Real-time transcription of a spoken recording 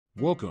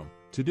Welcome.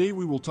 Today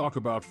we will talk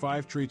about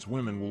 5 traits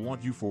women will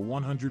want you for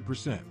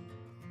 100%.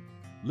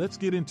 Let's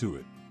get into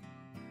it.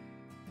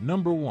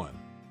 Number 1.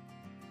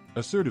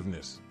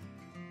 Assertiveness.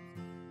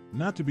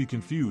 Not to be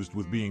confused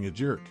with being a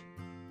jerk.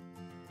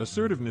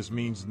 Assertiveness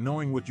means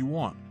knowing what you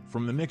want,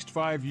 from the next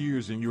 5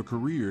 years in your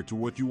career to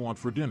what you want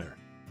for dinner.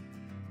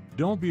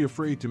 Don't be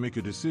afraid to make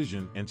a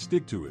decision and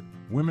stick to it.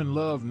 Women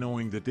love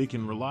knowing that they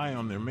can rely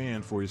on their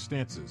man for his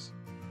stances.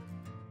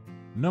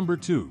 Number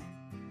 2.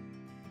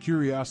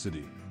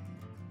 Curiosity.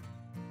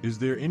 Is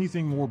there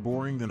anything more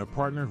boring than a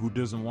partner who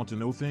doesn't want to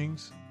know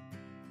things?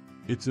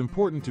 It's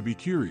important to be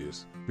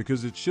curious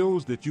because it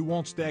shows that you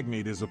won't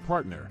stagnate as a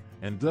partner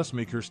and thus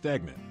make her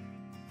stagnant.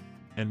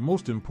 And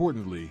most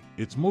importantly,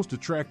 it's most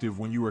attractive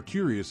when you are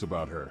curious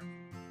about her.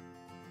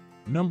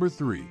 Number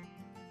 3.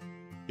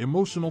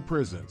 Emotional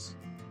presence.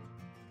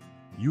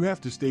 You have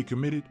to stay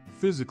committed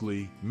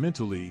physically,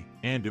 mentally,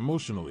 and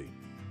emotionally.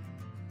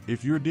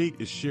 If your date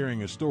is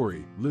sharing a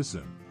story,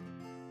 listen.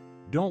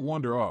 Don't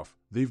wander off.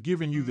 They've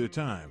given you their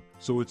time,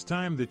 so it's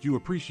time that you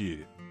appreciate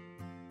it.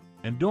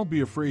 And don't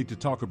be afraid to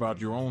talk about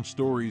your own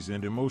stories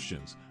and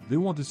emotions. They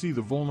want to see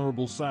the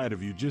vulnerable side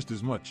of you just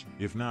as much,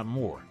 if not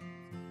more.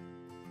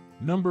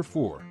 Number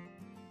 4.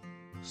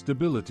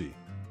 Stability.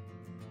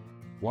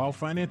 While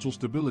financial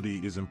stability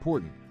is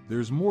important,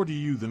 there's more to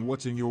you than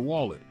what's in your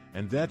wallet,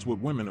 and that's what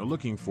women are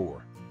looking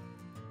for.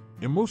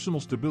 Emotional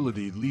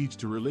stability leads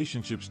to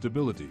relationship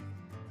stability.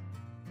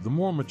 The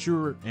more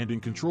mature and in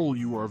control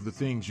you are of the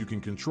things you can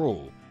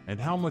control, and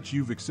how much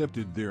you've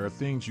accepted there are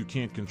things you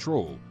can't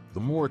control, the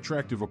more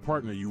attractive a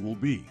partner you will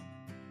be.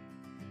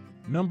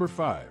 Number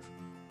 5.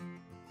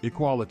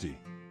 Equality.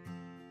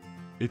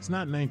 It's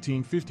not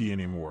 1950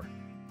 anymore.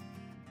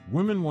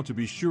 Women want to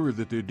be sure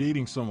that they're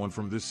dating someone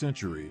from this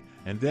century,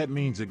 and that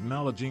means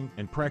acknowledging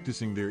and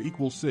practicing their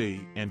equal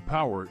say and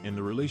power in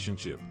the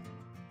relationship.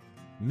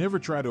 Never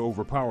try to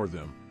overpower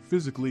them,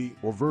 physically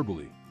or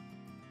verbally.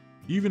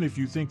 Even if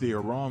you think they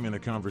are wrong in a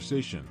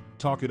conversation,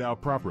 talk it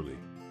out properly.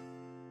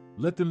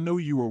 Let them know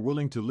you are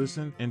willing to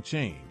listen and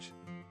change.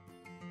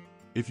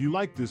 If you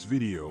liked this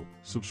video,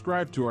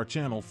 subscribe to our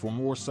channel for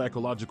more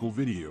psychological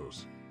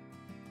videos.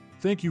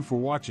 Thank you for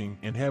watching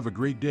and have a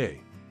great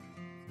day.